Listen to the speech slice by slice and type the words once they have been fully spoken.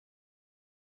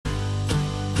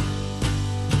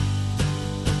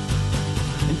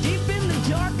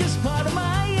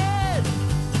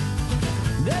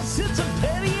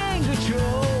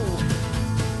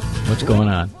what's going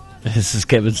on? This is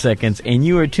Kevin Seconds, and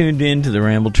you are tuned in to the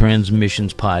Ramble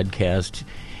Transmissions podcast,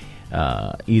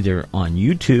 either on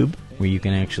YouTube, where you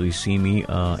can actually see me,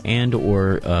 and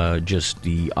or just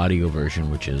the audio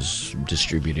version, which is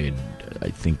distributed, I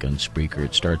think, on Spreaker.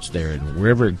 It starts there, and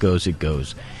wherever it goes, it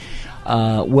goes.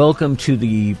 Welcome to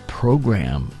the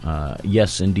program.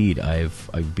 Yes, indeed,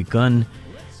 I've begun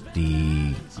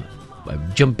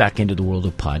I've jumped back into the world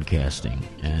of podcasting.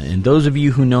 And those of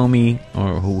you who know me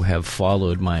or who have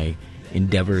followed my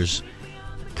endeavors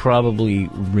probably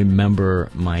remember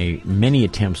my many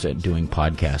attempts at doing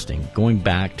podcasting, going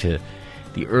back to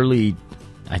the early,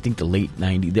 I think the late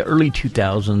 90s, the early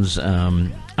 2000s.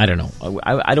 I don't know.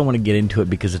 I don't want to get into it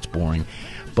because it's boring.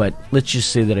 But let's just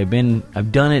say that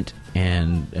I've done it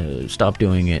and stopped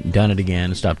doing it, done it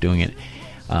again, stopped doing it.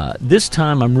 This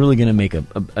time, I'm really going to make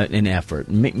an effort,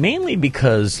 mainly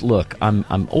because, look,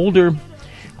 I'm older.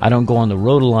 I don't go on the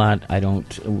road a lot. I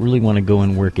don't really want to go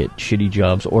and work at shitty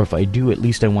jobs, or if I do, at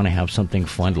least I want to have something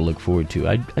fun to look forward to.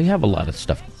 I have a lot of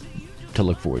stuff to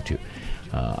look forward to.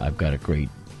 I've got a great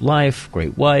life,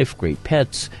 great wife, great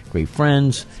pets, great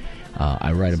friends.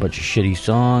 I write a bunch of shitty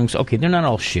songs. Okay, they're not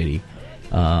all shitty.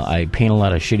 I paint a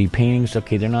lot of shitty paintings.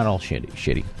 Okay, they're not all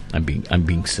shitty. I'm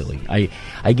being silly.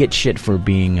 I get shit for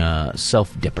being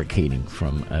self-deprecating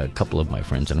from a couple of my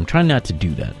friends, and I'm trying not to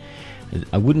do that.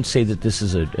 I wouldn't say that this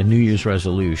is a New Year's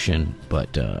resolution,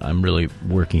 but I'm really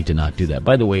working to not do that.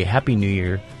 By the way, Happy New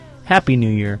Year. Happy New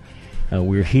Year.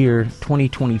 We're here,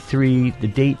 2023. The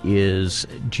date is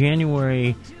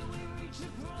January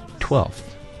 12th.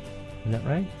 Is that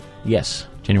right? Yes,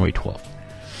 January 12th.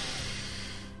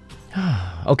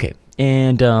 Okay,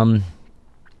 and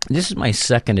this is my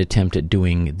second attempt at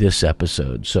doing this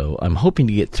episode, so I'm hoping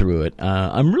to get through it.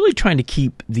 I'm really trying to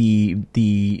keep the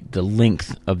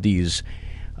length of these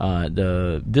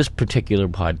this particular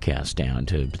podcast down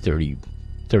to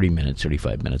 30 minutes,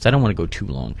 35 minutes. I don't want to go too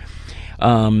long.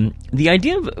 The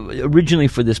idea originally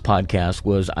for this podcast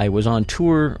was I was on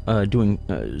tour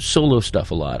doing solo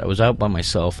stuff a lot. I was out by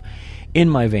myself in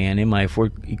my van, in my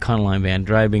Ford Econoline van,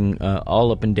 driving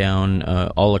all up and down,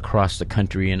 all across the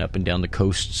country and up and down the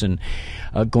coasts, and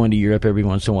going to Europe every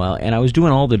once in a while. And I was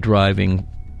doing all the driving,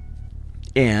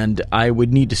 and I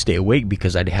would need to stay awake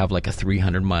because I'd have like a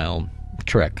 300-mile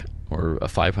trek or a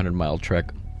 500-mile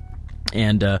trek.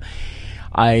 And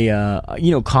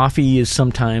coffee is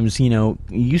sometimes,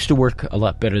 used to work a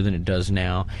lot better than it does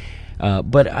now.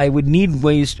 But I would need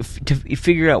ways to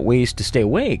figure out ways to stay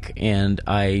awake, and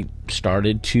I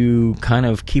started to kind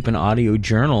of keep an audio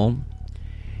journal,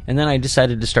 and then I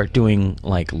decided to start doing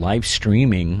like live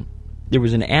streaming. There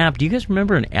was an app. Do you guys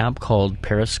remember an app called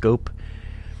Periscope?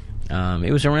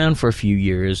 It was around for a few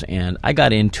years, and I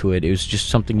got into it. It was just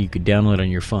something you could download on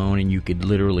your phone, and you could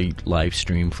literally live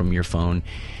stream from your phone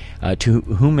to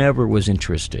whomever was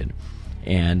interested.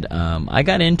 And I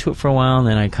got into it for a while, and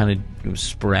then I kind of was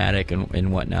sporadic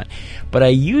and whatnot. But I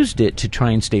used it to try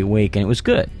and stay awake, and it was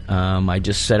good. I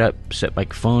just set my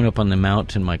phone up on the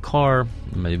mount in my car,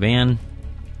 in my van,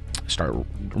 start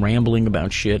rambling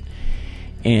about shit,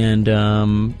 and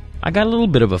I got a little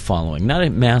bit of a following. Not a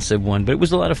massive one, but it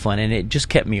was a lot of fun, and it just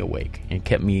kept me awake. It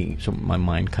kept my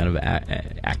mind kind of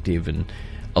active and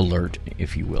alert,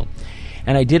 if you will.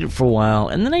 And I did it for a while,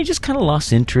 and then I just kind of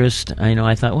lost interest.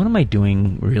 I thought, what am I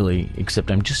doing, really,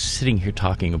 except I'm just sitting here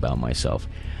talking about myself.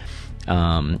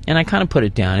 And I kind of put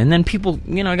it down. And then people,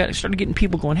 I started getting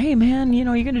people going, hey, man, you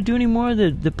going to do any more of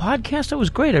the podcast? That was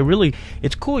great.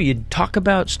 It's cool. You talk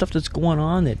about stuff that's going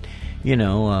on that,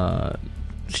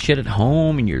 shit at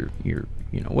home, and you're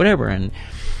whatever. And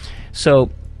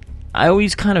so I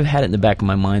always kind of had it in the back of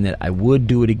my mind that I would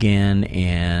do it again,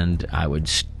 and I would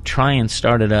try and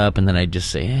start it up, and then I'd just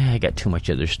say, I got too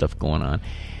much other stuff going on.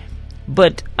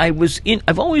 But I've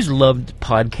always loved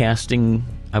podcasting.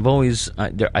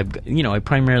 I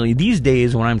primarily, these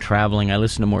days when I'm traveling, I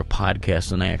listen to more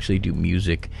podcasts than I actually do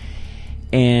music.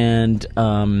 And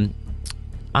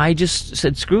I just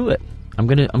said, screw it. I'm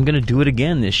gonna do it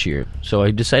again this year. So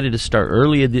I decided to start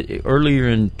earlier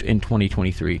in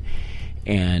 2023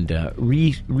 and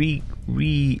reignite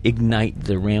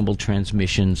the Ramble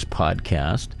Transmissions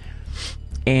podcast.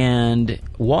 And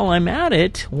while I'm at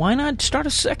it, why not start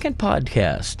a second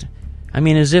podcast?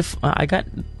 As if I got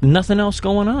nothing else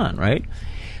going on, right?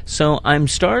 So I'm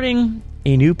starting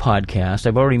a new podcast.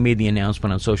 I've already made the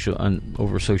announcement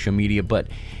over social media, but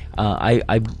I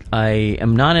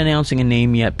am not announcing a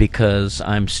name yet because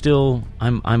I'm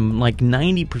like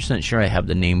 90% sure I have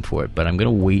the name for it, but I'm going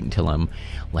to wait until I'm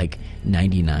like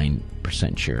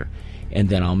 99% sure, and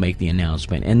then I'll make the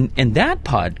announcement. And that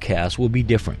podcast will be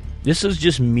different. This is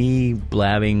just me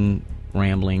blabbing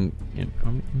rambling.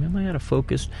 Am I out of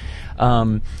focus?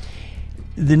 The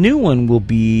new one will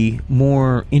be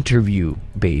more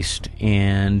interview-based,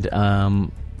 and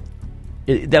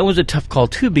that was a tough call,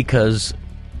 too, because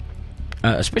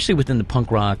especially within the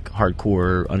punk rock,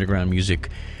 hardcore, underground music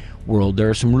world, there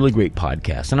are some really great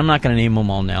podcasts, and I'm not going to name them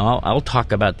all now. I'll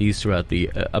talk about these throughout the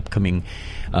upcoming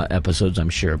episodes, I'm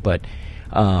sure, but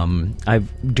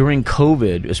during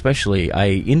COVID especially, I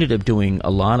ended up doing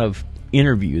a lot of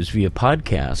interviews via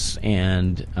podcasts,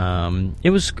 and it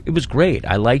was great.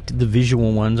 I liked the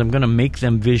visual ones. I'm going to make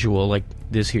them visual like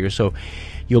this here, so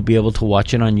you'll be able to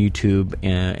watch it on YouTube,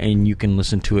 and you can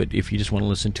listen to it if you just want to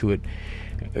listen to it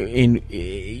in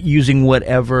using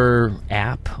whatever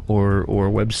app or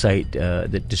website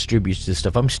that distributes this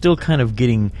stuff. I'm still kind of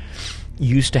getting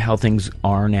used to how things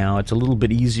are now. It's a little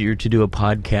bit easier to do a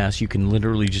podcast. You can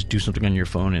literally just do something on your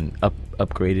phone and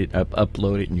upgrade it,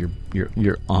 upload it, and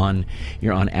you're on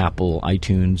Apple,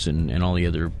 iTunes, and all the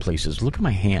other places. Look at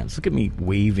my hands. Look at me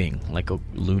waving like a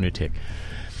lunatic.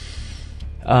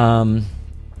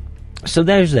 So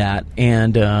there's that,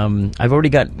 and I've already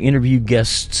got interview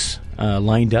guests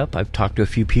lined up. I've talked to a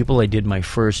few people. I did my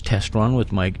first test run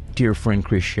with my dear friend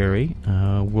Chris Sherry,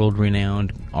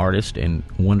 world-renowned artist and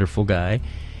wonderful guy,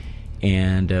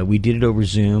 and we did it over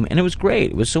Zoom, and it was great.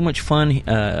 It was so much fun.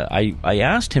 I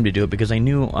asked him to do it because I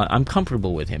knew I'm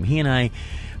comfortable with him. He and I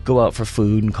go out for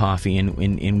food and coffee,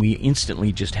 and we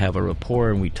instantly just have a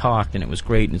rapport, and we talked, and it was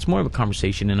great, and it's more of a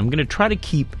conversation, and I'm going to try to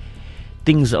keep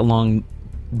things along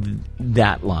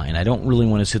that line. I don't really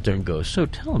want to sit there and go, so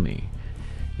tell me.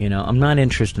 I'm not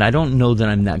interested. I don't know that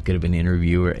I'm that good of an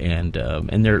interviewer, and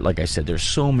there, like I said, there's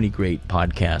so many great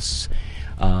podcasts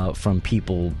from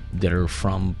people that are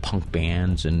from punk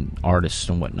bands and artists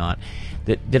and whatnot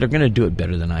that are going to do it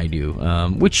better than I do,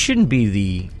 which shouldn't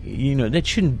be that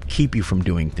shouldn't keep you from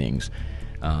doing things.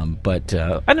 But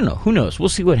I don't know. Who knows? We'll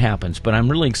see what happens. But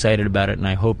I'm really excited about it, and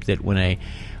I hope that when I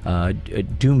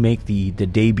do make the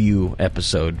debut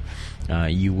episode,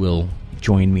 you will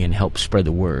join me and help spread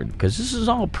the word, because this is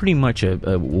all pretty much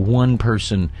a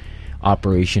one-person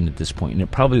operation at this point, and it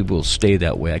probably will stay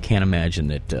that way. I can't imagine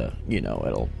that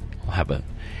I'll have a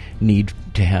need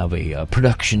to have a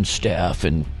production staff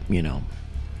and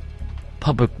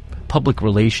public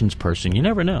relations person. You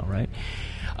never know, right?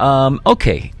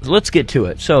 Okay, let's get to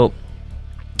it. So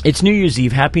it's New Year's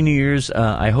Eve. Happy New Year's.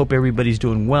 I hope everybody's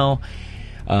doing well.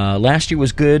 Last year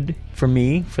was good for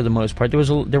me, for the most part.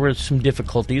 There were some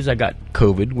difficulties. I got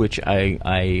COVID, which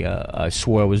I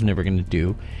swore I was never going to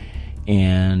do,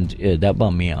 and that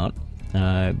bummed me out.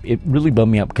 It really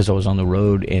bummed me out because I was on the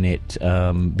road,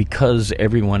 and because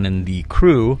everyone in the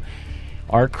crew,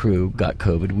 our crew, got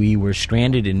COVID. We were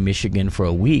stranded in Michigan for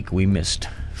a week. We missed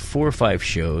 4 or 5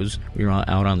 shows. We were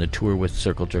out on the tour with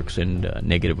Circle Jerks and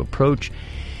Negative Approach.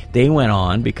 They went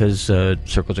on because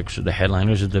Circle Jerks are the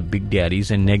headliners, are the big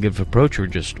daddies, and Negative Approach are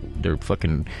just, they're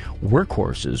fucking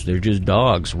workhorses. They're just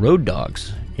dogs, road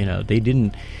dogs.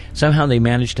 Somehow they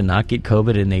managed to not get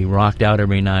COVID, and they rocked out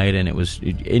every night, and it was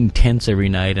intense every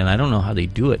night, and I don't know how they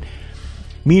do it.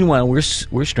 Meanwhile,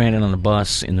 we're stranded on a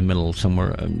bus in the middle of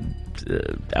somewhere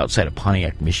outside of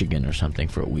Pontiac, Michigan or something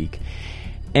for a week.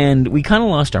 And we kind of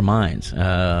lost our minds.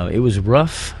 It was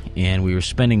rough, and we were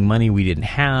spending money we didn't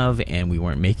have, and we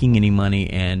weren't making any money.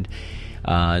 And,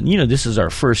 this is our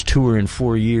first tour in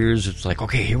 4 years. It's like,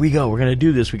 okay, here we go. We're going to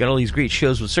do this. We got all these great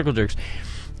shows with Circle Jerks.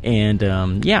 And,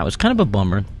 it was kind of a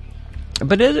bummer.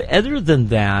 But other than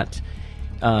that,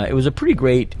 it was a pretty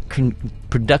great,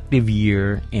 productive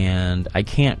year, and I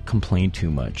can't complain too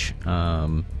much.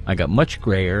 I got much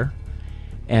grayer.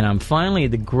 And I'm finally,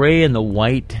 the gray and the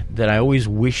white that I always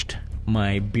wished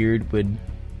my beard would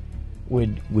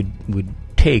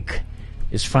take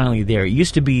is finally there. It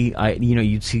used to be,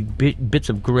 you'd see bits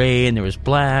of gray, and there was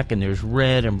black, and there's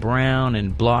red and brown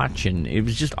and blotch, and it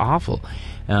was just awful.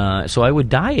 So I would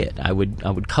dye it. I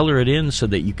would color it in so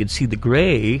that you could see the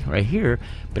gray right here,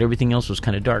 but everything else was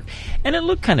kind of dark, and it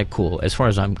looked kind of cool as far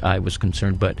as I was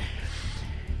concerned. But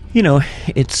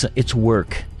it's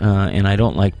work, and I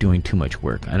don't like doing too much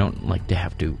work. I don't like to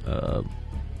have to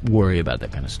worry about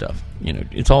that kind of stuff.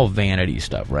 It's all vanity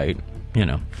stuff, right?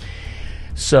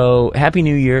 So, Happy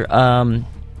New Year.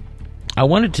 I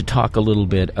wanted to talk a little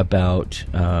bit about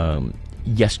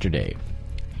yesterday.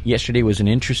 Yesterday was an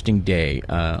interesting day.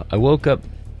 I woke up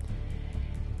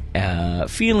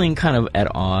feeling kind of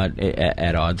at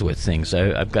odds with things.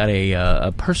 I've got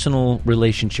a personal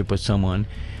relationship with someone,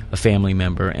 a family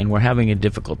member, and we're having a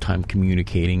difficult time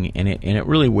communicating, and it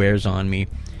really wears on me.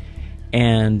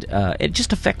 And it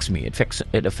just affects me.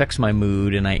 It affects my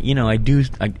mood, and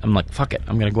I'm like, fuck it,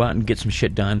 I'm gonna go out and get some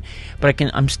shit done. But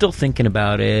I'm still thinking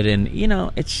about it, and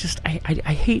it's just I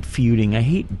hate feuding. I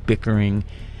hate bickering,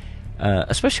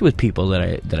 especially with people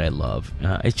that I love.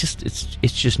 It's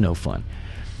just no fun.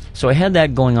 So I had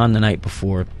that going on the night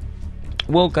before.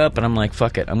 Woke up and I'm like,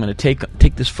 fuck it, I'm gonna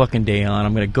take this fucking day on.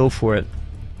 I'm gonna go for it.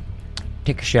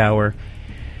 Take a shower.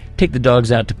 Take the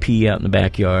dogs out to pee out in the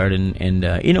backyard, and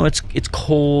it's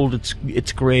cold,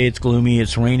 it's gray, it's gloomy,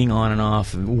 it's raining on and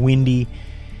off, windy,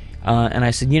 and I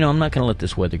said, I'm not going to let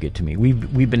this weather get to me.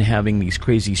 We've been having these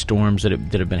crazy storms that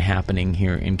have been happening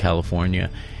here in California,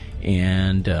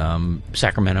 and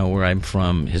Sacramento, where I'm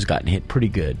from, has gotten hit pretty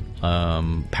good.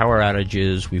 Power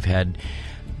ourtages. We've had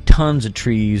tons of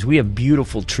trees. We have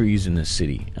beautiful trees in this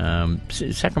city.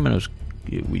 Sacramento's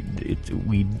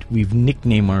we've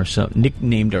nicknamed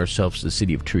ourselves the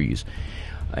City of Trees,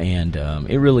 and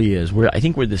it really is. I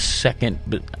think we're the second,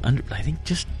 but I think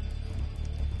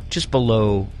just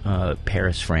below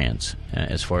Paris, France,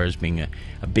 as far as being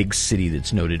a big city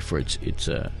that's noted for its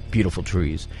beautiful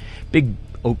trees, big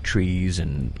oak trees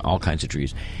and all kinds of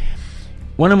trees.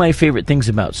 One of my favorite things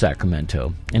about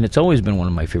Sacramento, and it's always been one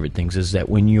of my favorite things, is that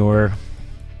when you're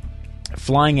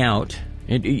flying out.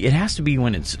 It has to be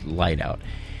when it's light out.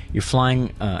 You're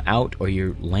flying out or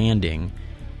you're landing.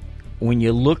 When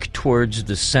you look towards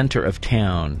the center of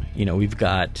town, we've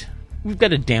got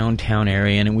a downtown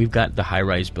area, and we've got the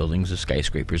high-rise buildings, the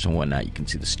skyscrapers and whatnot. You can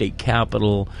see the state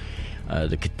capitol,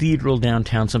 the cathedral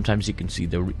downtown. Sometimes you can see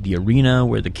the arena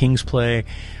where the Kings play,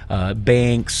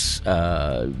 banks.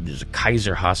 There's a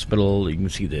Kaiser Hospital. You can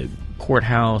see the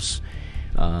courthouse.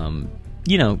 All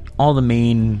the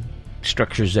main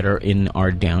structures that are in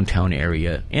our downtown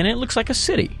area, and it looks like a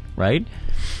city, right?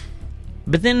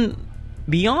 But then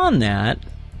beyond that,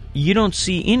 you don't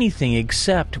see anything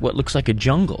except what looks like a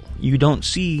jungle. You don't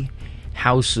see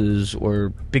houses or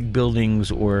big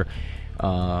buildings or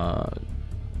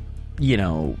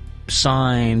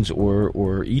signs,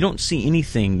 or you don't see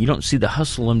anything. You don't see the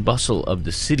hustle and bustle of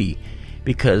the city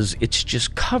because it's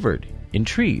just covered in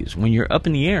trees. When you're up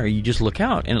in the air, you just look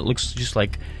out and it looks just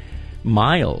like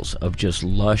miles of just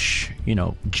lush,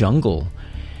 jungle,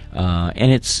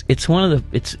 and it's one of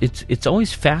the it's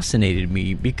always fascinated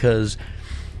me because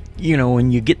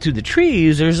when you get through the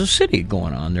trees, there's a city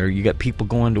going on there. You got people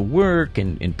going to work,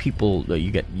 and people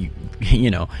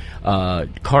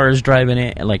cars driving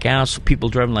it like people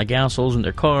driving like assholes in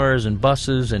their cars, and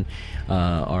buses, and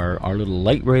our little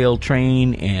light rail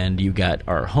train, and you got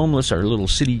our homeless, our little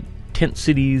tent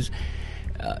cities.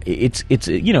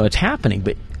 It's happening,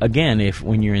 but again,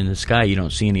 when you're in the sky, you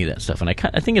don't see any of that stuff, and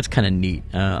I think it's kind of neat.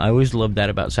 I always love that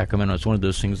about Sacramento. It's one of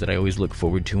those things that I always look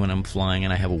forward to when I'm flying,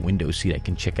 and I have a window seat. I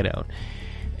can check it out,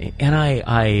 and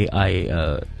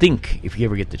I think if you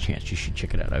ever get the chance, you should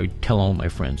check it out. I would tell all my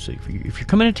friends, if you're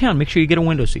coming to town, make sure you get a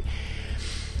window seat.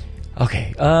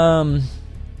 Okay.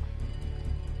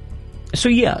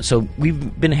 So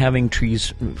we've been having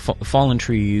trees, fallen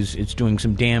trees. It's doing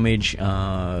some damage,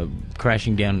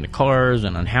 crashing down into cars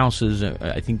and on houses.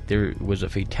 I think there was a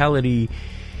fatality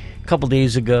a couple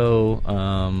days ago.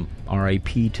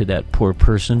 RIP to that poor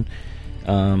person.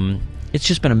 It's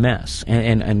just been a mess,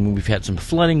 and we've had some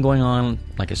flooding going on.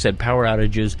 Like I said, power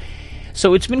outages.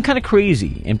 So it's been kind of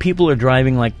crazy, and people are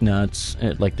driving like nuts,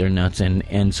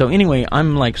 and so anyway,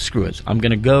 I'm like, screw it. I'm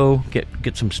going to go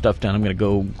get some stuff done. I'm going to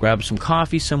go grab some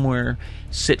coffee somewhere,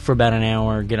 sit for about an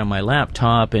hour, get on my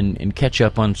laptop, and catch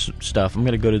up on stuff. I'm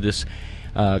going to go to this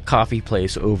coffee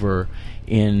place over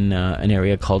in an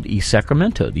area called East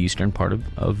Sacramento, the eastern part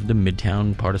of the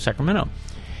midtown part of Sacramento.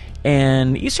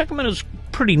 And East Sacramento's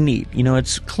pretty neat.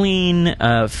 It's clean,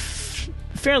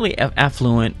 fairly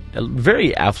affluent,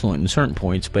 very affluent in certain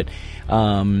points, but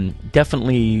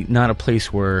definitely not a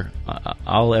place where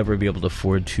I'll ever be able to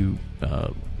afford to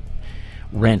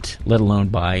rent, let alone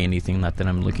buy anything. Not that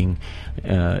I'm looking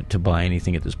to buy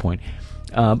anything at this point.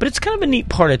 But it's kind of a neat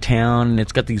part of town, and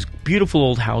it's got these beautiful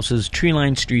old houses,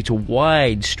 tree-lined streets,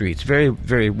 wide streets, very,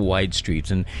 very wide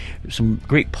streets, and some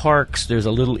great parks. There's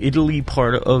a little Italy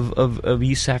part of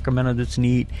East Sacramento that's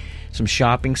neat. Some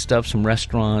shopping stuff, some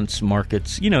restaurants,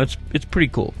 markets. It's pretty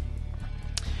cool.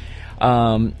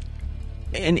 And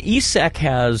East Sac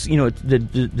has,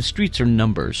 the streets are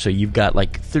numbers. So you've got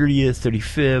like 30th,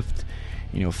 35th,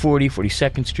 40,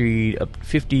 42nd Street, up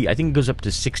 50. I think it goes up to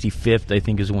 65th, I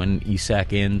think, is when East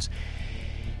Sac ends.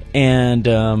 And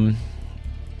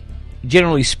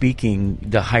generally speaking,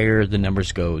 the higher the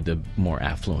numbers go, the more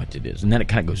affluent it is. And then it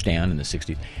kind of goes down in the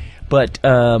 60s. But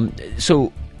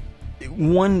so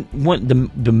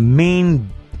the main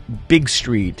big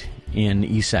street in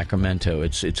East Sacramento.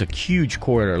 It's a huge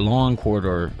corridor, long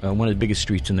corridor, one of the biggest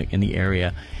streets in the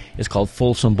area. It's called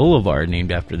Folsom Boulevard,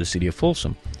 named after the city of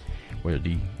Folsom, where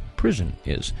the prison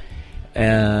is.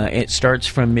 It starts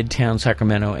from Midtown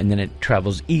Sacramento, and then it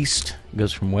travels east,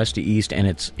 goes from west to east, and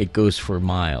it goes for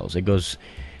miles. It goes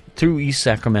through East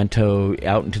Sacramento,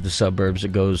 out into the suburbs.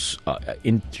 It goes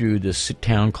in through this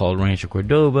town called Rancho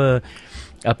Cordova,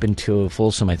 up into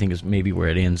Folsom, I think is maybe where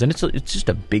it ends. And it's just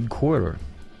a big corridor,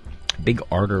 big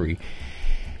artery.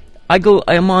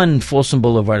 I'm on Folsom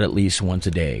Boulevard at least once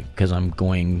a day because I'm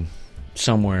going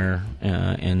somewhere,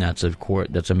 and that's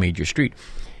a major street.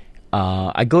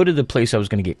 I go to the place I was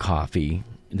going to get coffee.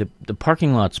 The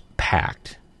parking lot's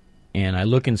packed, and I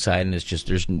look inside, and it's just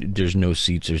there's no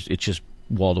seats. It's just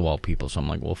wall-to-wall people. So I'm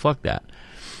like, well, fuck that.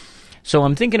 So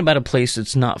I'm thinking about a place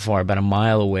that's not far, about a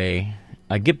mile away.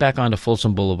 I get back onto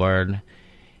Folsom Boulevard,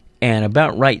 and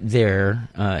about right there,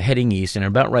 heading east, and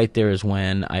about right there is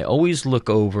when I always look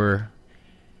over,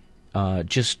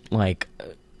 just like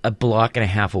a block and a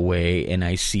half away, and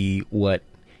I see what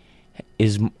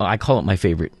is, I call it my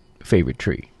favorite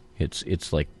tree.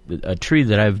 It's like a tree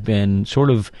that I've been sort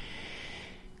of,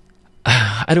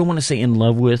 I don't want to say in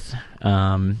love with,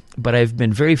 but I've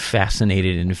been very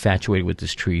fascinated and infatuated with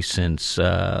this tree since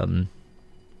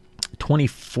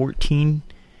 2014,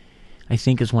 I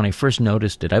think, is when I first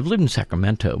noticed it. I've lived in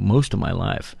Sacramento most of my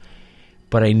life,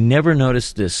 but I never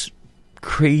noticed this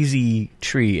crazy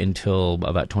tree until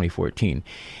about 2014.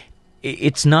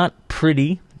 It's not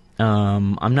pretty.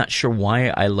 I'm not sure why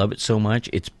I love it so much.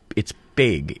 It's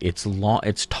big. It's long.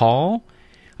 It's tall.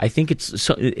 I think it's,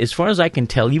 so, as far as I can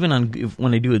tell, even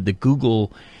when I do the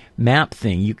Google map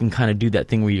thing, you can kind of do that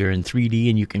thing where you're in 3D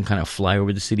and you can kind of fly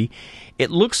over the city.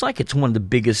 It looks like it's one of the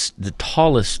biggest, the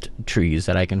tallest trees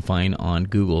that I can find on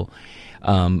Google.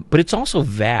 But it's also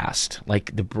vast.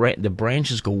 Like the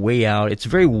branches go way out. It's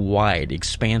very wide,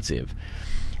 expansive.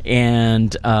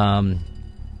 And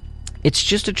it's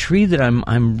just a tree that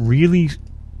I'm really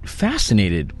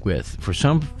fascinated with for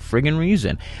some friggin'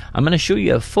 reason. I'm going to show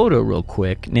you a photo real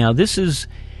quick. Now this is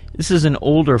an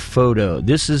older photo.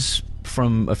 This is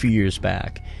from a few years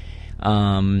back,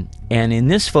 and in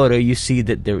this photo you see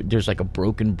that there's like a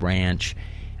broken branch.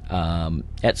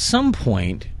 At some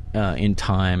point in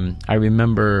time, I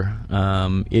remember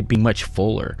it being much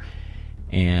fuller,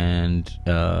 and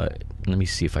let me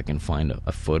see if I can find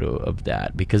a photo of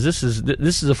that, because this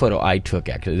is a photo I took,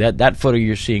 actually. That photo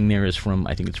you're seeing there is from,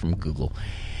 I think it's from Google.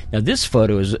 Now this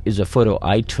photo is a photo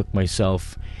I took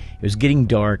myself. It was getting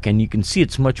dark, and you can see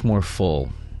it's much more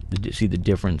full. See the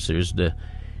difference? There's the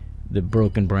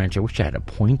broken branch. I wish I had a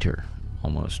pointer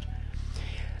almost.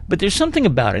 But there's something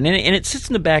about it, and it sits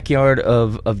in the backyard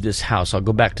of this house. I'll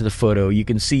go back to the photo. You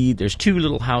can see there's two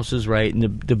little houses, right?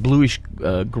 And the bluish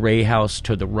gray house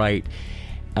to the right.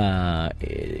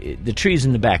 The tree's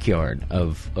in the backyard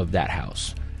of that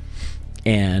house.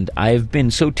 And I've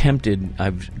been so tempted.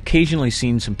 I've occasionally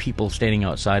seen some people standing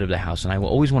outside of the house, and I will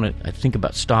always want to think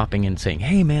about stopping and saying,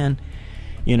 "Hey, man,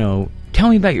 tell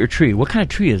me about your tree. What kind of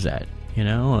tree is that?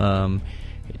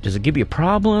 Does it give you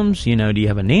problems? Do you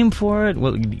have a name for it?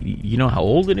 Well, you know how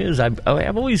old it is?" I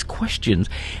have always questions,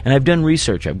 and I've done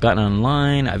research. I've gotten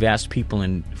online. I've asked people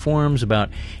in forums about,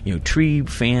 tree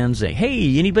fans. Say,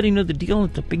 "Hey, anybody know the deal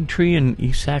with the big tree in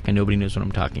East Sac?" And nobody knows what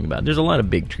I'm talking about. There's a lot of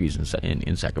big trees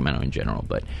in Sacramento in general,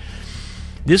 but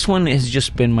this one has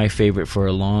just been my favorite for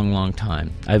a long, long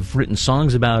time. I've written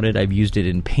songs about it. I've used it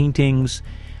in paintings.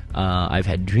 I've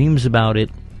had dreams about it.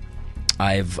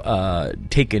 I've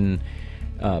taken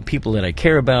people that I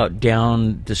care about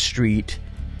down the street.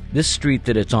 This street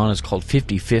that it's on is called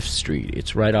 55th Street.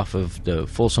 It's right off of the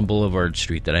Folsom Boulevard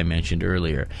street that I mentioned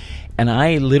earlier. And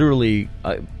I literally,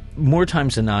 more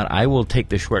times than not, I will take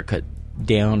the shortcut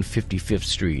down 55th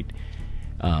Street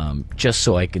just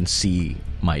so I can see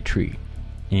my tree.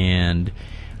 And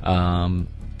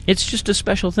it's just a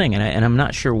special thing, and I'm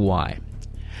not sure why.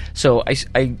 So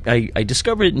I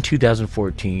discovered it in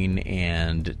 2014,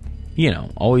 and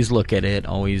always look at it,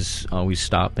 always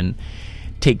stop and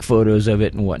take photos of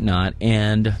it and whatnot.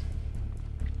 And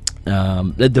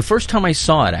the first time I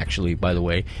saw it, actually, by the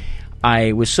way,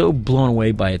 I was so blown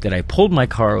away by it that I pulled my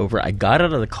car over. I got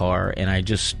out of the car, and I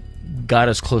just got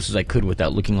as close as I could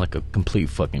without looking like a complete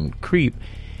fucking creep.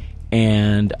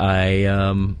 And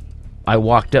I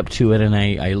walked up to it, and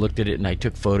I looked at it, and I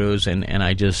took photos, and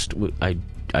I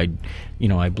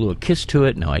blew a kiss to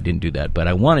it. No, I didn't do that, but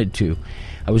I wanted to.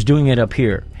 I was doing it up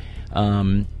here,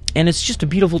 and it's just a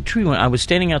beautiful tree. When I was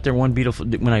standing out there when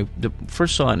I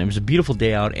first saw it, and it was a beautiful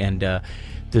day out, and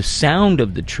the sound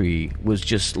of the tree was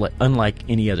just like unlike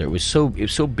any other. It was so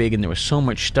big, and there was so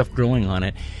much stuff growing on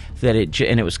it that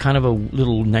and it was kind of a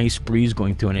little nice breeze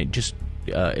going through, and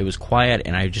it was quiet,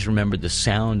 and I just remembered the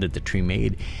sound that the tree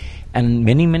made. And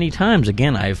many times,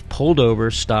 again, I've pulled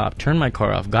over, stopped, turned my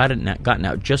car off, gotten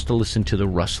out just to listen to the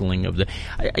rustling of the...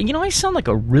 I sound like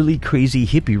a really crazy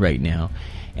hippie right now.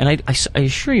 And I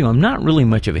assure you, I'm not really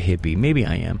much of a hippie. Maybe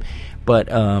I am. But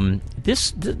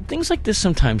things like this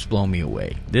sometimes blow me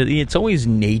away. It's always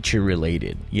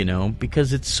nature-related,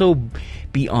 because it's so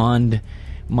beyond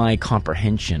my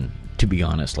comprehension, to be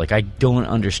honest. Like, I don't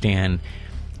understand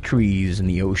trees and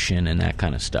the ocean and that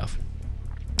kind of stuff.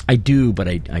 I do, but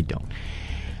I don't.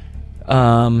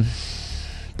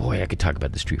 Boy, I could talk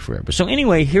about this tree forever. So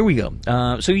anyway, here we go.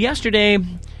 So yesterday,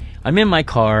 I'm in my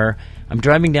car. I'm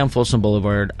driving down Folsom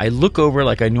Boulevard. I look over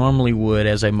like I normally would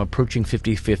as I'm approaching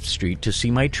 55th Street to see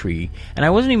my tree. And I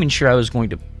wasn't even sure I was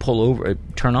going to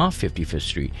turn off 55th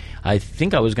Street. I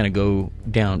think I was going to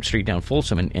go straight down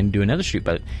Folsom and do another street.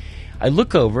 But I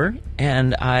look over,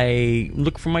 and I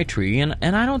look for my tree, and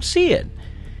I don't see it.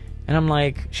 And I'm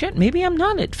like, shit, maybe I'm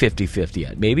not at 55th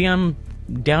yet. Maybe I'm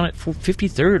down at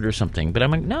 53rd or something. But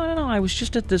I'm like, no, I was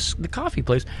just at the coffee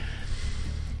place.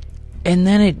 And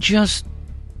then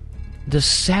the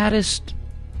saddest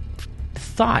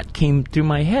thought came through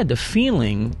my head. The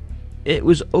feeling, it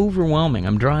was overwhelming.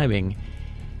 I'm driving,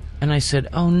 and I said,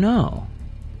 oh no.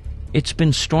 It's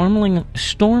been storming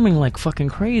like fucking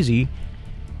crazy.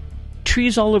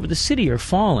 Trees all over the city are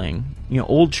falling.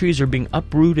 Old trees are being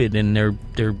uprooted, and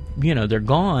they're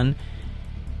gone.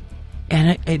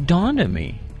 And it dawned on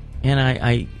me, and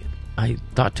I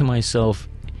thought to myself,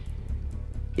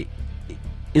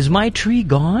 is my tree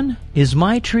gone? Is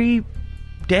my tree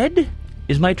dead?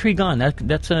 Is my tree gone?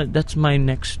 That's my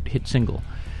next hit single.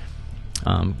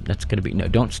 That's gonna be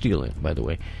don't steal it, by the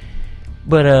way.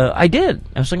 But I did.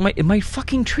 I was like, my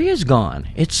fucking tree is gone.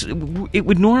 It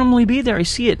would normally be there. I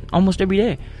see it almost every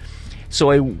day. So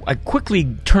I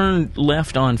quickly turned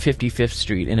left on 55th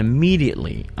Street, and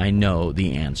immediately I know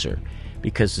the answer.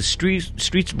 Because the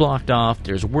street's blocked off,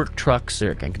 there's work trucks,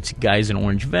 I can see guys in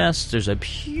orange vests, there's a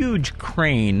huge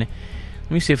crane.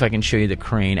 Let me see if I can show you the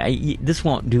crane. This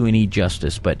won't do any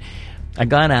justice, but I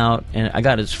got out, and I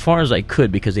got as far as I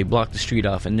could because they blocked the street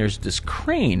off, and there's this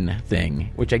crane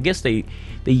thing, which I guess they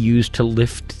use to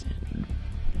lift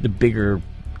the bigger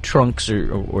trunks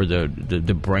or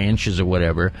the branches or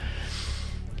whatever.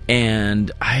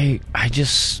 And I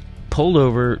just pulled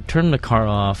over, turned the car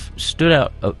off, stood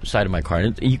outside of my car.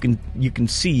 And you can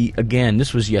see, again,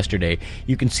 this was yesterday,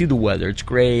 you can see the weather. It's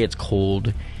gray, it's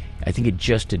cold. I think it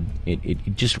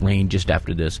just rained just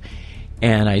after this.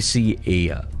 And I see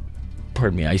a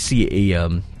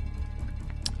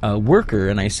worker,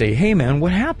 and I say, hey man,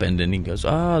 what happened? And he goes,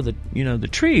 the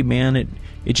tree, man,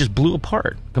 it just blew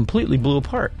apart, completely blew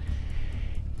apart.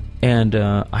 And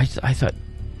I thought,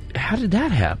 how did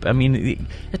that happen? I mean,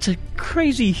 it's a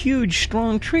crazy, huge,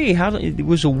 strong tree.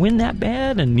 Was the wind that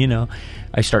bad? And,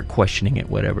 I start questioning it,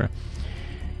 whatever.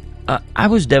 I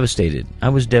was devastated.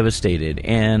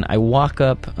 And I walk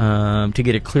up to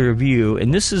get a clear view.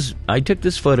 And I took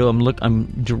this photo.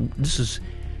 This is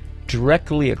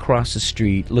directly across the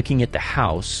street, looking at the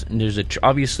house. And there's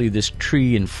obviously this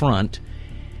tree in front.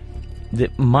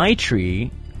 My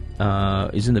tree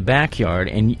is in the backyard,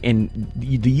 and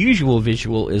the usual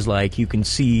visual is like you can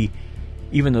see,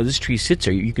 even though this tree sits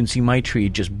there, you can see my tree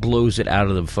just blows it out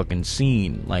of the fucking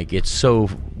scene. Like, it's so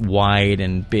wide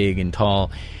and big and tall.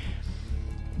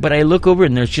 But I look over,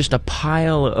 and there's just a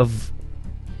pile of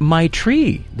my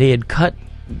tree. They had cut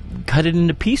it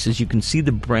into pieces. You can see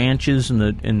the branches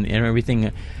and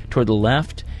everything toward the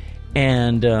left,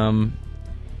 and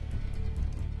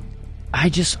I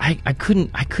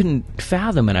couldn't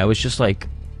fathom it. I was just like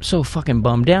so fucking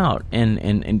bummed out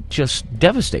and just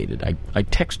devastated. I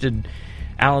texted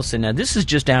Allison. Now this is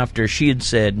just after she had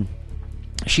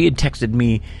texted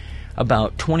me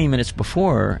about 20 minutes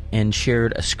before and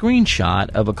shared a screenshot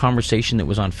of a conversation that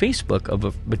was on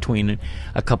Facebook between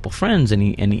a couple friends, and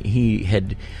he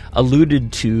had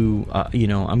alluded to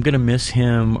I'm gonna miss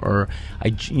him, or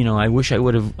I wish I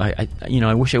would have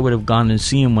gone and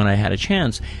seen him when I had a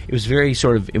chance. It was very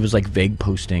it was like vague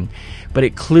posting, but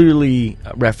it clearly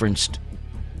referenced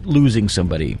losing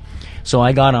somebody. So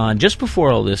I got on just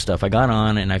before all this stuff. I got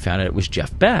on and I found out it was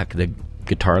Jeff Beck, the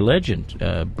guitar legend,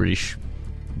 British,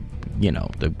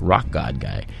 the rock god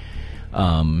guy.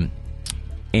 So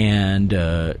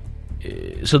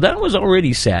that was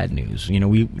already sad news.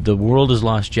 The world has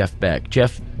lost Jeff Beck.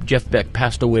 Jeff Beck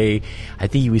passed away, I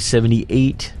think he was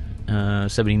 78,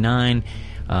 79,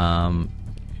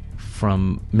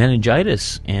 from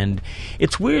meningitis. And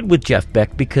it's weird with Jeff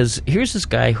Beck, because here's this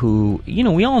guy who,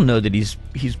 we all know that he's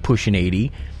pushing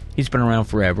 80. He's been around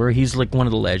forever. He's like one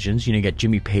of the legends. You got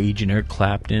Jimmy Page and Eric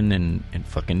Clapton and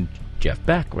fucking Jeff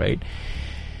Beck, right?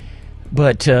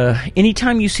 But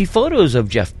anytime you see photos of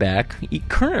Jeff Beck,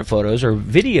 current photos or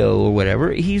video or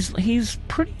whatever, he's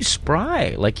pretty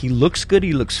spry. Like, he looks good.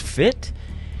 He looks fit.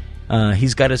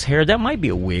 He's got his hair. That might be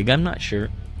a wig. I'm not sure.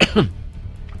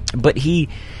 But he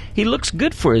looks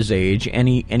good for his age, and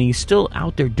he's still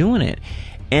out there doing it.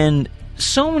 And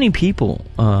so many people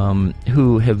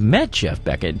who have met Jeff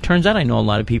Beck, it turns out I know a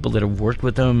lot of people that have worked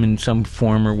with him in some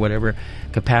form or whatever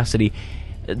capacity.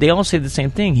 They all say the same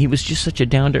thing. He was just such a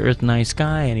down-to-earth, nice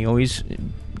guy, and he always,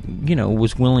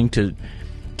 was willing to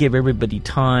give everybody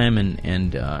time,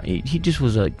 and he just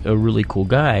was a really cool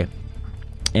guy.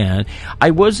 And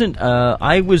I was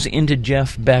into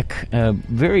Jeff Beck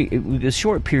a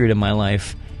short period of my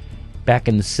life back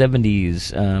in the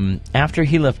 70s. After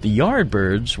he left the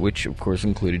Yardbirds, which of course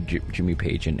included Jimmy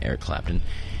Page and Eric Clapton,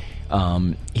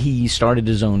 he started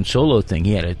his own solo thing.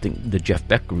 He had, the Jeff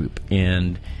Beck Group,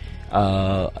 and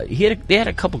they had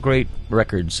a couple great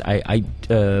records.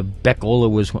 Beckola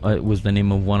was the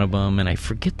name of one of them, and I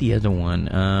forget the other one.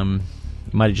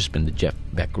 It might have just been the Jeff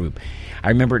Beck Group. I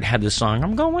remember it had this song,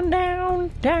 "I'm going down,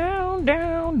 down,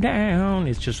 down, down."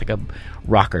 It's just like a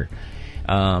rocker.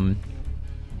 And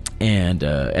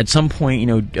at some point,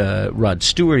 Rod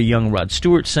Stewart, a young Rod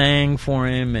Stewart, sang for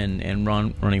him, and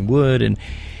Ronnie Wood, and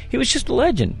he was just a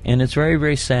legend. And it's very,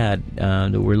 very sad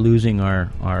that we're losing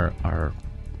our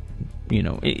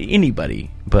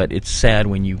anybody, but it's sad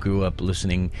when you grew up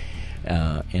listening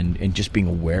and just being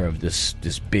aware of this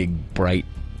big, bright,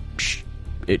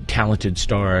 talented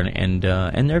star, and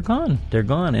they're gone. They're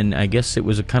gone, and I guess it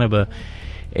was a kind of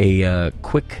a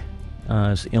quick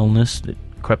illness that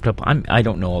crept up. I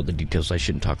don't know all the details. I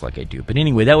shouldn't talk like I do, but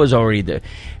anyway, that was already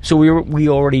so we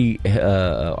already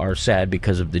are sad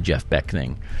because of the Jeff Beck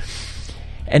thing,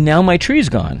 and now my tree's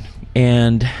gone,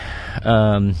 and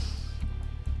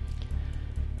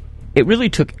it really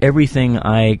took everything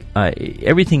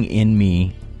everything in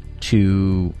me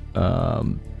to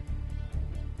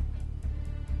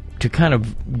kind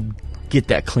of get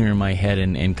that clear in my head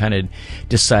and kind of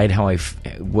decide how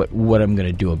what I'm going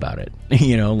to do about it.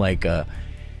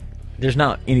 There's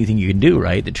not anything you can do,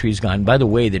 right? The tree's gone. By the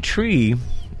way, the tree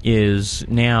is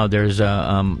now, there's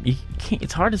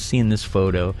it's hard to see in this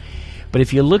photo, but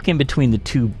if you look in between the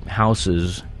two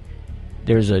houses,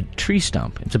 there's a tree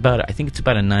stump. I think it's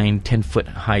about a 9-10 foot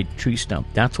high tree stump.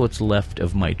 That's what's left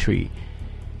of my tree.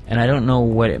 And I don't know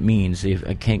what it means.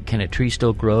 Can a tree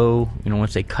still grow?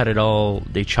 Once they cut it all,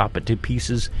 they chop it to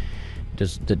pieces.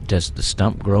 Does the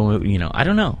stump grow? I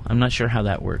don't know. I'm not sure how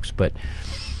that works, but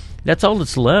that's all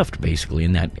that's left basically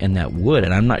in that wood.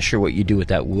 And I'm not sure what you do with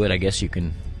that wood. I guess you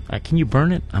can. Can you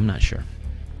burn it? I'm not sure.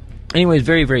 Anyway, it's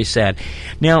very, very sad.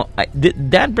 Now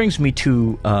that brings me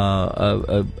to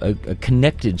a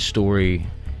connected story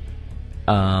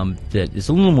that is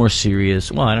a little more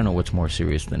serious. Well, I don't know what's more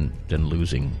serious than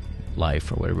losing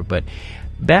life or whatever. But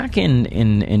back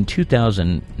in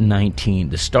 2019,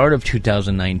 the start of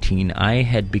 2019, I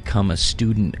had become a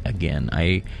student again.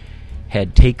 I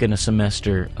had taken a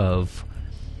semester of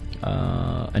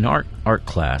an art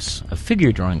class, a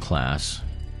figure drawing class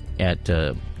at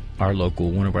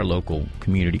one of our local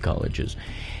community colleges.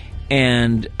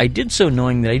 And I did so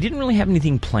knowing that I didn't really have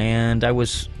anything planned. I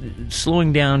was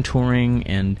slowing down touring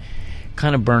and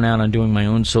kind of burnt out on doing my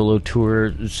own solo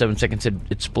tour. 7 Seconds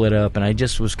it split up, and I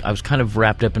was kind of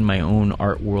wrapped up in my own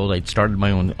art world. I'd started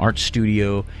my own art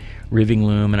studio, Riving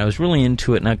Loom, and I was really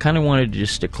into it, and I kind of wanted to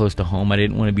just stick close to home. I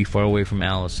didn't want to be far away from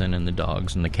Allison and the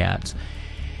dogs and the cats.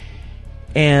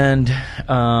 And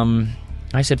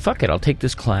I said, "Fuck it, I'll take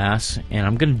this class, and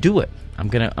I'm gonna do it. I'm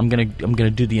gonna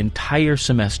do the entire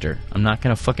semester. I'm not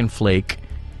gonna fucking flake.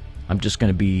 I'm just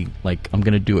gonna be like, I'm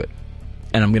gonna do it,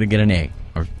 and I'm gonna get an A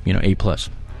or A plus."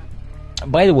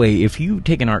 By the way, if you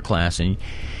take an art class and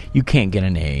you can't get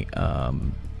an A,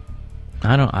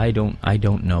 I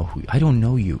don't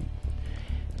know you.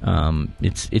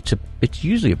 It's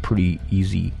usually a pretty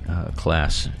easy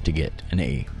class to get an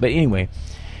A. But anyway,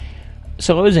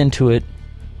 so I was into it.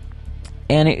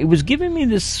 And it was giving me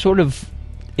this sort of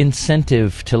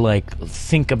incentive to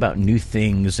think about new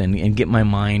things and get my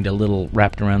mind a little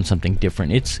wrapped around something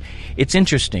different. It's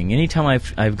interesting. Anytime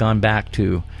I've gone back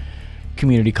to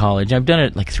community college, I've done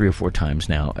it 3 or 4 times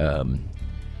now.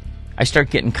 I start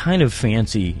getting kind of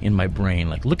fancy in my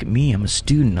brain. Look at me, I'm a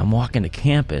student. I'm walking to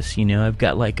campus. I've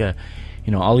got a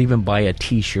I'll even buy a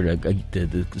T-shirt,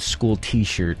 the school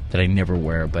T-shirt that I never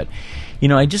wear. But,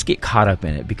 I just get caught up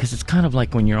in it because it's kind of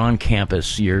like when you're on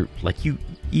campus, you're like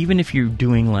even if you're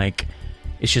doing like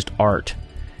it's just art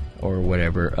or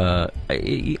whatever,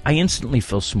 I instantly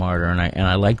feel smarter, and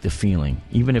I like the feeling,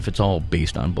 even if it's all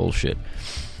based on bullshit.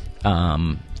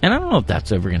 And I don't know if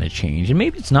that's ever going to change, and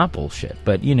maybe it's not bullshit,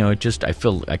 but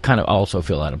I kind of also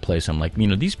feel out of place. I'm like,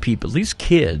 these people, these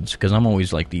kids, because I'm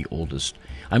always like the oldest.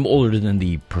 I'm older than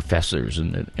the professors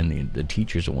and the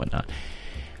teachers and whatnot.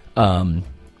 I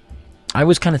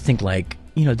always kind of think like,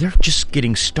 they're just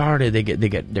getting started.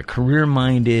 They're career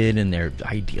minded and they're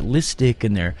idealistic,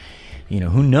 and they're,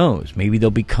 who knows? Maybe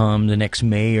they'll become the next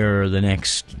mayor or the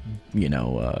next,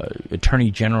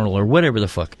 attorney general or whatever the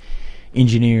fuck.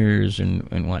 Engineers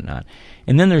and whatnot.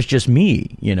 And then there's just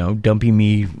me, dumpy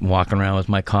me walking around with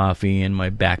my coffee and my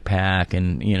backpack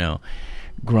and,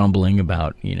 grumbling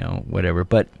about, whatever.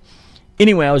 But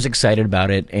anyway, I was excited about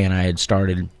it, and I had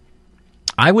started.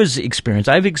 I've experienced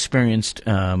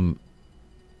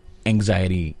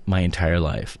anxiety my entire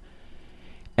life.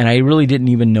 And I really didn't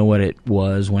even know what it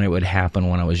was when it would happen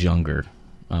when I was younger.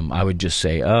 I would just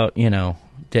say,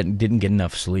 didn't get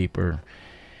enough sleep, or,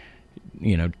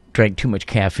 drank too much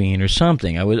caffeine or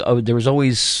something. There was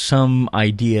always some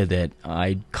idea that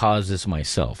I'd caused this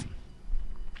myself.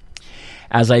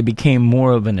 As I became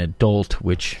more of an adult,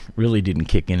 which really didn't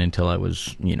kick in until I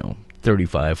was,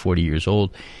 35, 40 years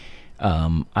old,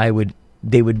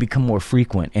 they would become more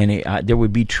frequent, and they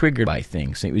would be triggered by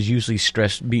things. It was usually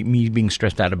me being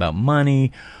stressed out about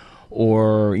money,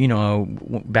 or,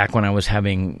 back when I was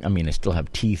having, I still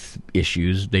have teeth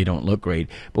issues. They don't look great.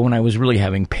 But when I was really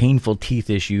having painful teeth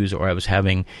issues, or I was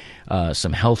having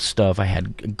some health stuff, I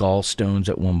had gallstones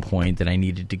at one point that I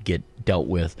needed to get dealt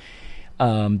with.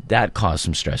 That caused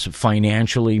some stress.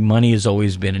 Financially, money has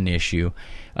always been an issue.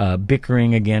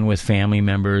 Bickering again with family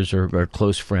members or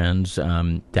close friends,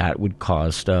 that would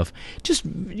cause stuff. Just,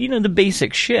 the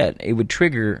basic shit. It would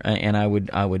trigger, and I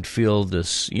would feel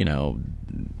this,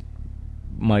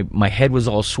 my head was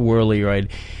all swirly, or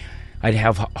I'd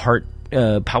have heart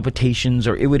palpitations,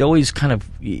 or it would always kind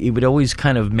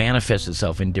of manifest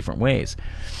itself in different ways.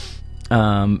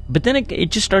 But then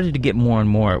it just started to get more and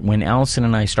more. When Allison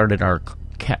and I started our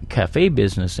cafe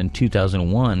business in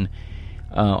 2001,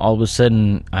 all of a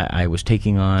sudden I was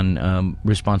taking on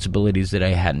responsibilities that I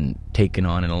hadn't taken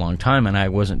on in a long time, and I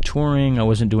wasn't touring. I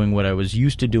wasn't doing what I was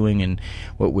used to doing and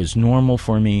what was normal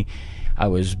for me. I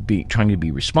was trying to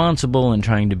be responsible and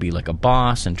trying to be like a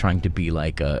boss and trying to be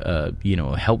like a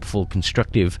helpful,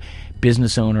 constructive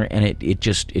business owner, and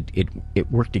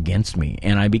it worked against me,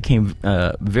 and I became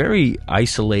very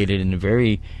isolated and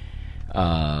very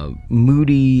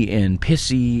moody and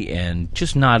pissy and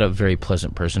just not a very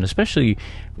pleasant person, especially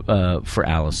for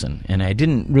Allison. And I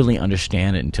didn't really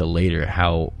understand it until later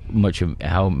how much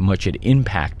it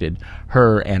impacted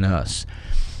her and us.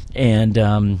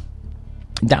 And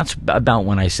that's about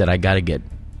when I said I got to get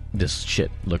this shit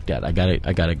looked at. I got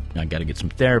to get some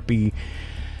therapy.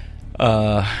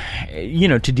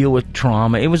 To deal with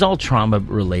trauma. It was all trauma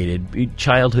related,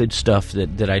 childhood stuff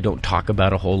that I don't talk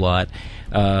about a whole lot.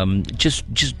 It's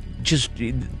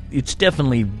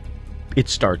definitely, it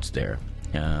starts there.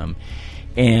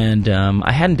 And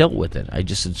I hadn't dealt with it. I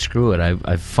just said, screw it.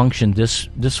 I've functioned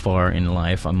this far in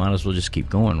life. I might as well just keep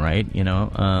going, right?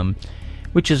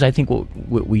 Which is, I think,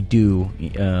 what we do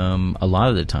a lot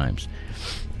of the times.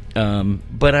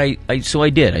 But I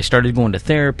did. I started going to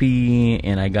therapy,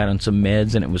 and I got on some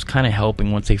meds, and it was kind of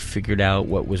helping once I figured out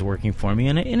what was working for me,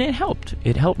 and it helped.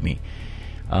 It helped me.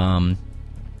 And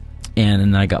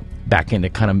then I got back into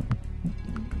kind of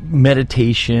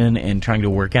meditation and trying to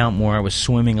work out more. I was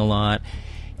swimming a lot,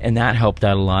 and that helped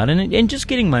out a lot. And just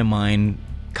getting my mind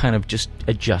kind of just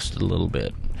adjusted a little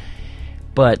bit.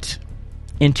 But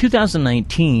in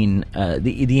 2019,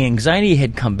 the anxiety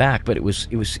had come back, but it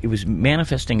was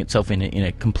manifesting itself in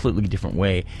a completely different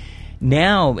way.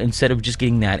 Now, instead of just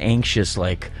getting that anxious,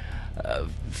 like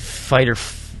fight or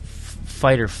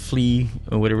flee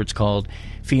or whatever it's called,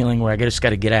 feeling where I just got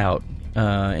to get out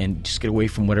and just get away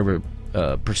from whatever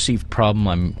perceived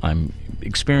problem I'm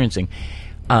experiencing.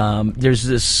 There's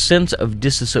this sense of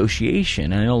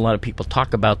disassociation. And I know a lot of people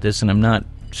talk about this, and I'm not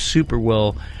super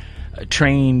well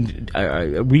trained,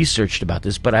 researched about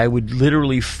this, but I would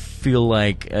literally feel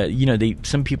like,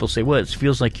 some people say, well, it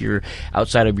feels like you're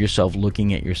outside of yourself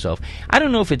looking at yourself. I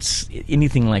don't know if it's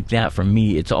anything like that for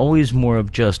me. It's always more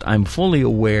of just, I'm fully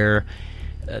aware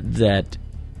that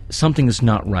something is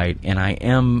not right, and I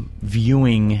am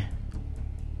viewing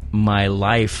my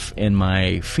life and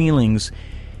my feelings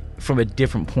from a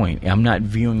different point. I'm not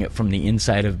viewing it from the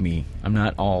inside of me. I'm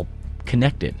not all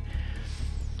connected.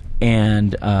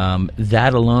 And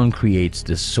that alone creates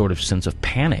this sort of sense of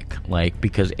panic, like,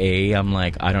 because I'm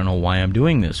like, I don't know why I'm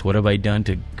doing this. What have I done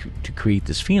to create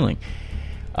this feeling?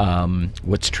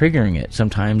 What's triggering it?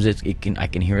 Sometimes I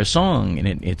can hear a song,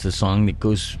 and it's a song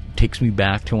that takes me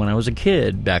back to when I was a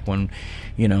kid, back when,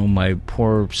 my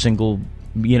poor single,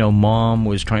 mom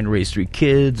was trying to raise 3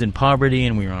 kids in poverty,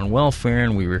 and we were on welfare,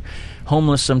 and we were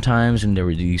homeless sometimes, and there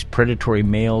were these predatory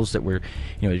males that were,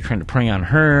 trying to prey on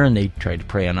her, and they tried to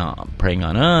preying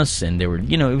on us, and there were,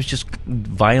 it was just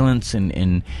violence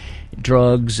and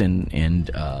drugs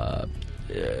and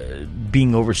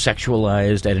being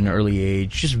over-sexualized at an early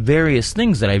age, just various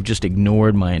things that I've just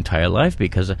ignored my entire life,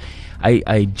 because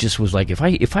I just was like, if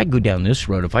I go down this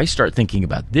road, if I start thinking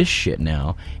about this shit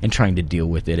now and trying to deal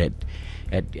with it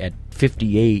at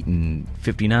 58 and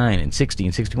 59 and 60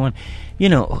 and 61,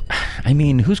 I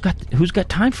mean, who's got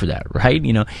time for that, right?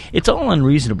 It's all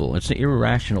unreasonable, it's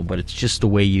irrational, but it's just the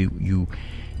way you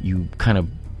kind of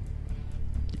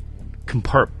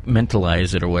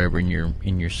compartmentalize it or whatever in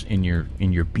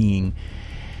your being.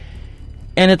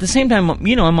 And at the same time,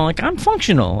 I'm like, I'm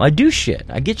functional. I do shit.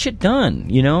 I get shit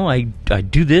done. I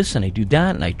do this and I do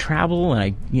that, and I travel,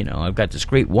 and I've got this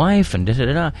great wife, and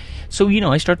da-da-da-da. So,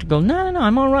 I start to go, no,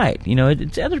 I'm all right.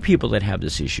 It's other people that have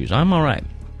these issues. I'm all right.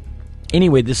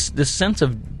 Anyway, this sense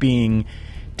of being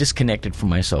disconnected from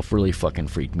myself really fucking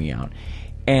freaked me out.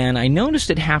 And I noticed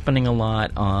it happening a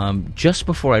lot just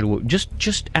before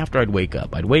just after I'd wake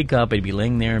up. I'd wake up, I'd be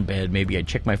laying there in bed, maybe I'd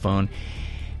check my phone,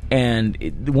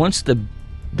 and once the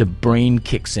brain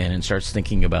kicks in and starts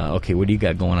thinking about, okay, what do you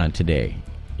got going on today?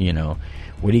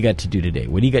 What do you got to do today?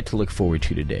 What do you got to look forward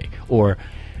to today? Or,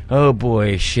 oh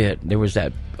boy, shit, there was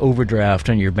that overdraft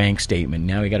on your bank statement.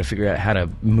 Now we got to figure out how to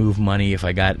move money, if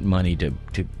I got money to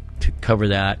cover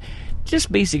that.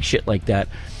 Just basic shit like that.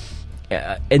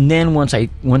 And then once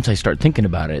I start thinking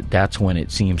about it, that's when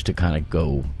it seems to kind of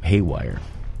go haywire.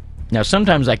 Now,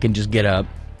 sometimes I can just get up,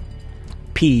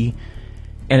 pee,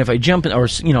 and if I jump in, or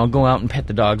I'll go out and pet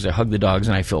the dogs or hug the dogs,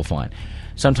 and I feel fine.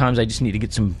 Sometimes I just need to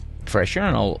get some fresh air,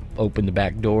 and I'll open the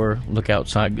back door, look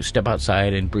outside, step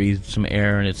outside, and breathe some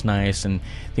air, and it's nice, and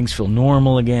things feel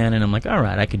normal again, and I'm like, all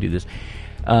right, I can do this.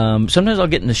 Sometimes I'll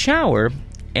get in the shower,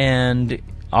 and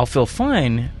I'll feel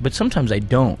fine, but sometimes I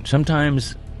don't.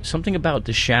 Sometimes something about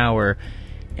the shower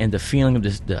and the feeling of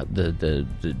this, the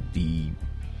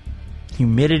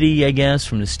humidity, I guess,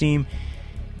 from the steam,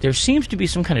 there seems to be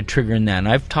some kind of trigger in that. And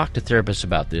I've talked to therapists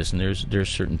about this, and there's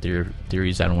certain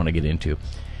theories I don't want to get into.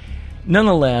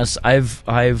 Nonetheless, I've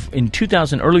in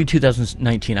early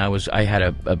 2019, I had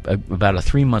about a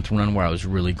 3-month run where I was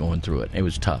really going through it. It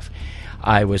was tough.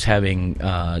 I was having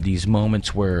these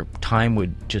moments where time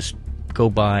would just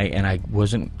go by, and I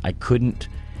couldn't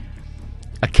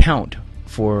account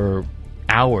for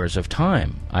hours of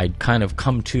time. I'd kind of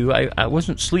come to, I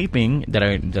wasn't sleeping that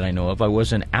I know of. I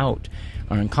wasn't out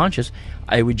or unconscious.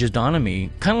 It would just dawn on me,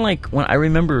 kind of like when I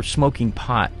remember smoking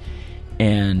pot,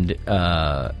 and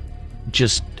I'd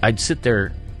sit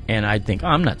there and I'd think, oh,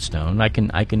 I'm not stoned. I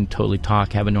can totally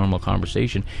talk, have a normal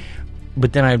conversation.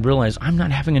 But then I'd realize I'm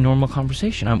not having a normal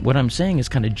conversation. What I'm saying is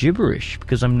kind of gibberish,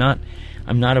 because I'm not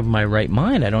of my right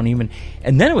mind. I don't even,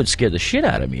 and then it would scare the shit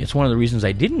out of me. It's one of the reasons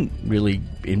I didn't really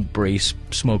embrace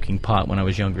smoking pot when I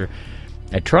was younger.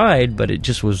 I tried, but it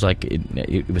just was like,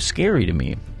 it was scary to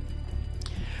me.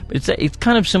 But it's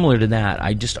kind of similar to that.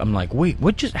 I'm like, wait,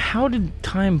 how did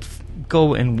time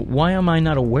go, and why am I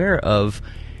not aware of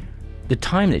the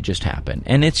time that just happened?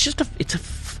 And it's just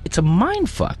it's a mind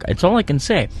fuck. It's all I can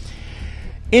say.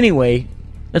 Anyway,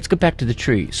 let's get back to the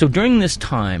tree. So during this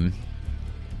time,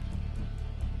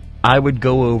 I would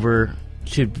go over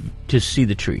to see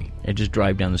the tree. I'd just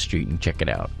drive down the street and check it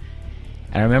out.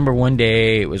 And I remember one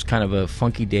day, it was kind of a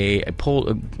funky day. I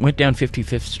went down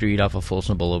 55th Street off of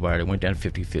Folsom Boulevard. I went down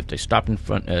 55th. I stopped in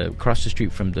front, across the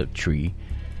street from the tree.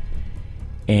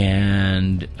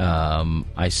 And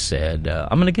I said,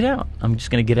 I'm going to get out. I'm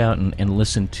just going to get out and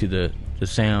listen to the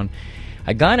sound.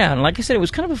 I got out, and like I said, it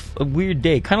was kind of a weird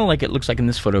day, kind of like it looks like in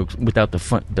this photo without the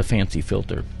fancy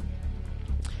filter.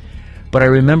 But I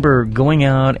remember going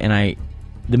out, and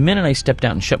the minute I stepped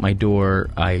out and shut my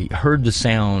door, I heard the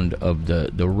sound of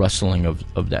the rustling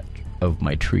of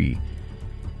my tree.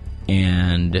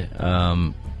 And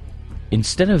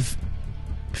instead of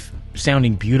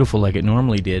sounding beautiful like it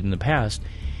normally did in the past,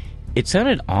 it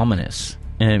sounded ominous.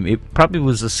 And it probably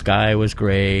was, the sky was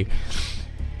gray.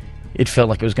 It felt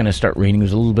like it was going to start raining. There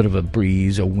was a little bit of a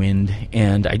breeze, a wind,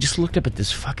 and I just looked up at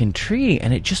this fucking tree,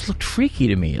 and it just looked freaky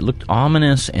to me. It looked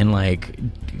ominous and like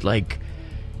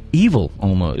evil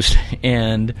almost.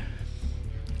 And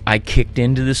I kicked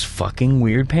into this fucking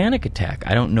weird panic attack.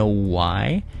 I don't know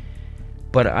why,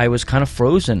 but I was kind of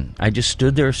frozen. I just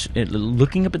stood there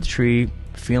looking up at the tree,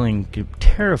 feeling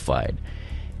terrified.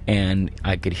 And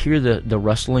I could hear the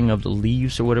rustling of the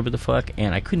leaves or whatever the fuck,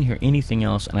 and I couldn't hear anything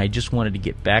else, and I just wanted to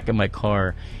get back in my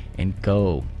car and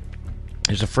go.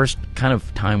 It was the first kind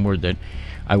of time where that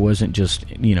I wasn't just,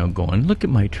 going, look at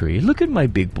my tree, look at my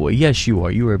big boy. Yes, you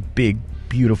are. You are a big,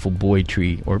 beautiful boy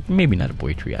tree, or maybe not a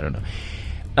boy tree, I don't know.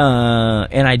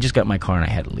 And I just got in my car and I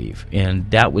had to leave. And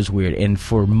that was weird. And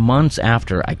for months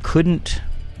after, I couldn't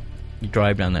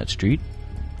drive down that street.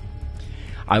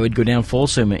 I would go down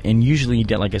Folsom, and usually,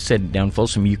 like I said, down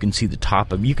Folsom, you can see the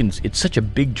top of. It's such a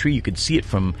big tree, you could see it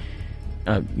from,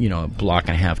 a block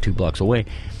and a half, 2 blocks away.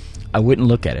 I wouldn't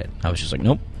look at it. I was just like,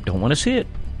 nope, don't want to see it.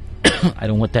 I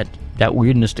don't want that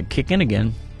weirdness to kick in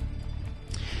again.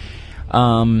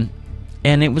 And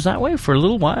it was that way for a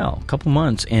little while, a couple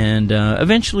months, and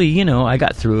eventually, I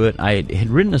got through it. I had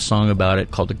written a song about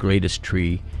it called "The Greatest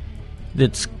Tree."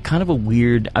 That's kind of a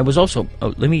weird. I was also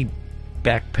let me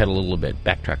backtrack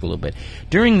a little bit.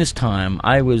 During this time,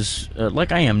 I was,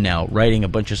 like I am now, writing a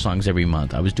bunch of songs every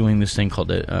month. I was doing this thing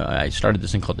called I started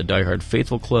this thing called the Die Hard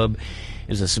Faithful Club. It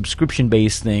was a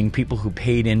subscription-based thing. People who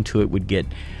paid into it would get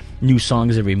new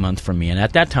songs every month from me. And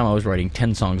at that time, I was writing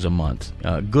 10 songs a month.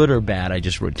 Good or bad, I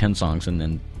just wrote 10 songs, and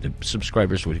then the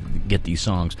subscribers would get these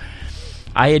songs.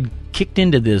 I had kicked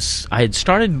into this. I had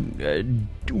started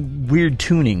weird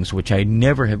tunings, which I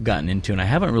never have gotten into, and I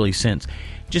haven't really since.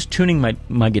 Just tuning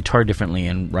my guitar differently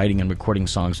and writing and recording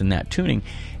songs in that tuning.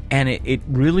 And it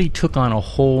really took on a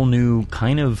whole new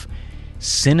kind of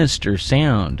sinister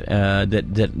sound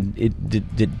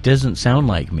that doesn't sound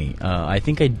like me. I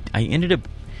think I ended up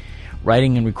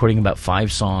writing and recording about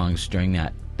 5 songs during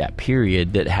that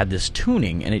period that had this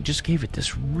tuning, and it just gave it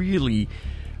this really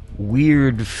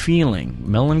weird feeling,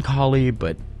 melancholy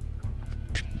but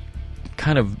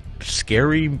kind of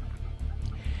scary.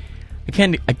 I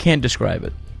can't describe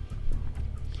it.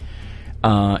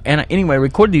 Anyway, I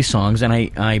recorded these songs, and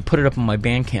I put it up on my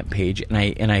Bandcamp page,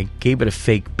 and I gave it a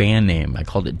fake band name. I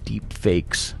called it Deep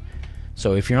Fakes.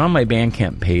 So if you're on my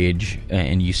Bandcamp page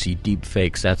and you see Deep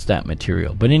Fakes, that's that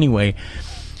material. But anyway,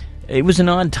 it was an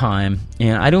odd time,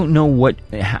 and I don't know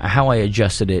how I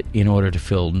adjusted it in order to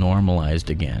feel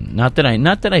normalized again. Not that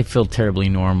I feel terribly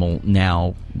normal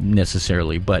now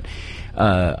necessarily, but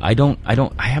I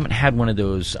haven't had one of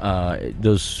those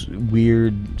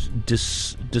weird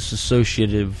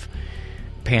dissociative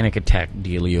panic attack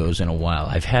dealios in a while.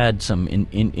 I've had some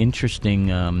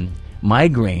interesting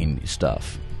migraine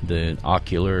stuff, the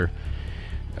ocular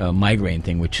migraine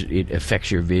thing, which it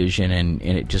affects your vision and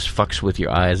it just fucks with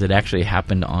your eyes. It actually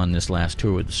happened on this last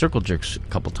tour with the Circle Jerks a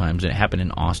couple times, and it happened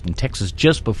in Austin, Texas,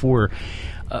 just before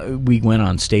we went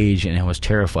on stage, and I was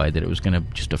terrified that it was going to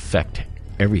just affect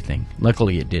everything.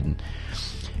 Luckily, it didn't.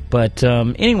 But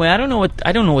anyway, I don't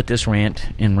know what this rant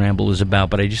and ramble is about,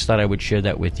 but I just thought I would share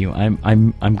that with you.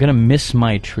 I'm going to miss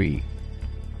my tree,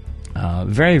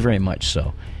 very, very much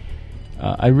so.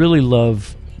 I really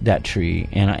love that tree,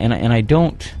 and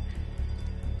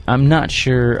I'm not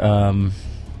sure. I'm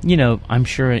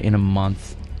sure in a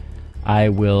month I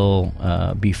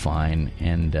will be fine,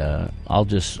 and I'll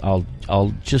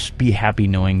just be happy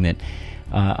knowing that.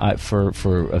 For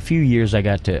a few years, I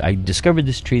discovered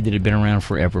this tree that had been around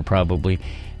forever, probably,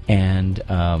 and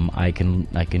I can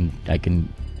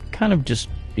kind of just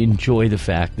enjoy the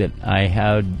fact that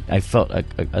I felt a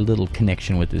little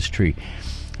connection with this tree.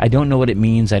 I don't know what it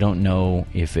means. I don't know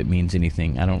if it means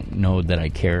anything. I don't know that I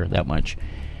care that much,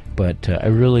 but I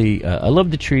really I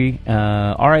love the tree.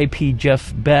 RIP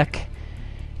Jeff Beck.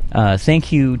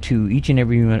 Thank you to each and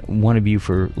every one of you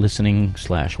for listening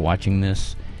 / watching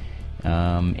this.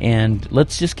 And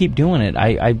let's just keep doing it.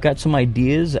 I've got some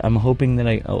ideas. I'm hoping that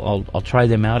I'll try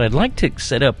them out. I'd like to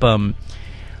set up.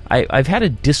 I've had a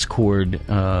Discord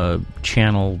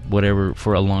channel, whatever,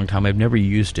 for a long time. I've never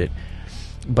used it,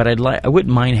 but I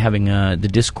wouldn't mind having the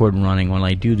Discord running when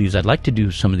I do these. I'd like to do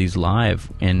some of these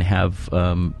live and have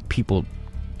people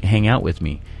hang out with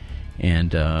me,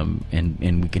 and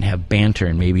we can have banter,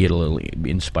 and maybe it'll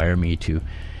inspire me to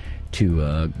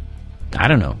I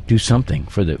don't know, do something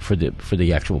for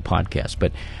the actual podcast.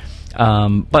 But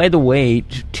by the way,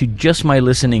 to just my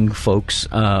listening folks,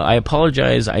 I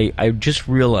apologize. I just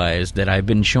realized that I've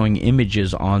been showing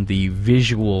images on the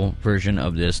visual version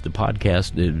of this, the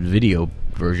podcast, the video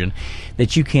version,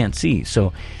 that you can't see.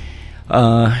 So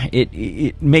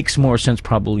it makes more sense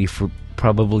probably for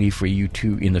probably for you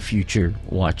to, in the future,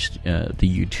 watch the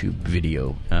YouTube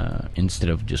video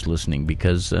instead of just listening,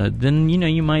 because then,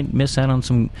 you might miss out on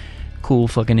some cool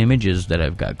fucking images that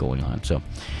I've got going on. So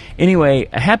anyway,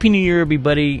 a Happy New Year,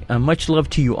 everybody. Much love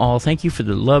to you all. Thank you for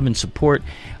the love and support.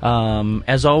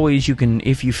 As always, you can,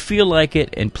 if you feel like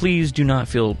it, and please do not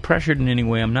feel pressured in any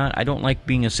way. I don't like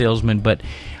being a salesman, but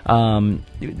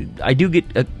I do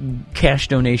get cash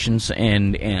donations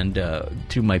and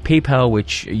through my PayPal,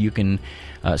 which you can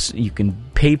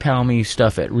PayPal me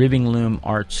stuff at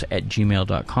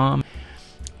rivingloomarts@gmail.com.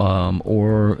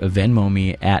 Or Venmo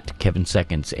me at Kevin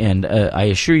Seconds. And I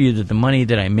assure you that the money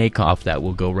that I make off that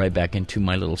will go right back into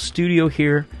my little studio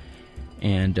here.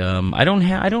 And I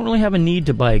don't really have a need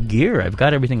to buy gear. I've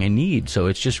got everything I need, so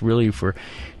it's just really for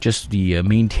just the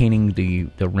maintaining the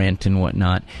rent and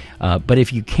whatnot. But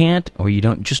if you can't, or you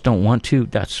don't want to,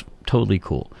 that's totally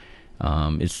cool.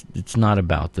 It's not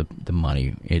about the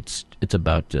money. It's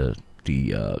about the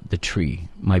tree,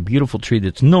 my beautiful tree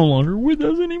that's no longer with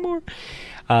us anymore.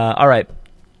 All right.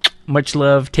 Much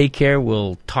love. Take care.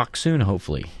 We'll talk soon,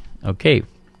 hopefully. Okay.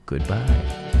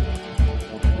 Goodbye.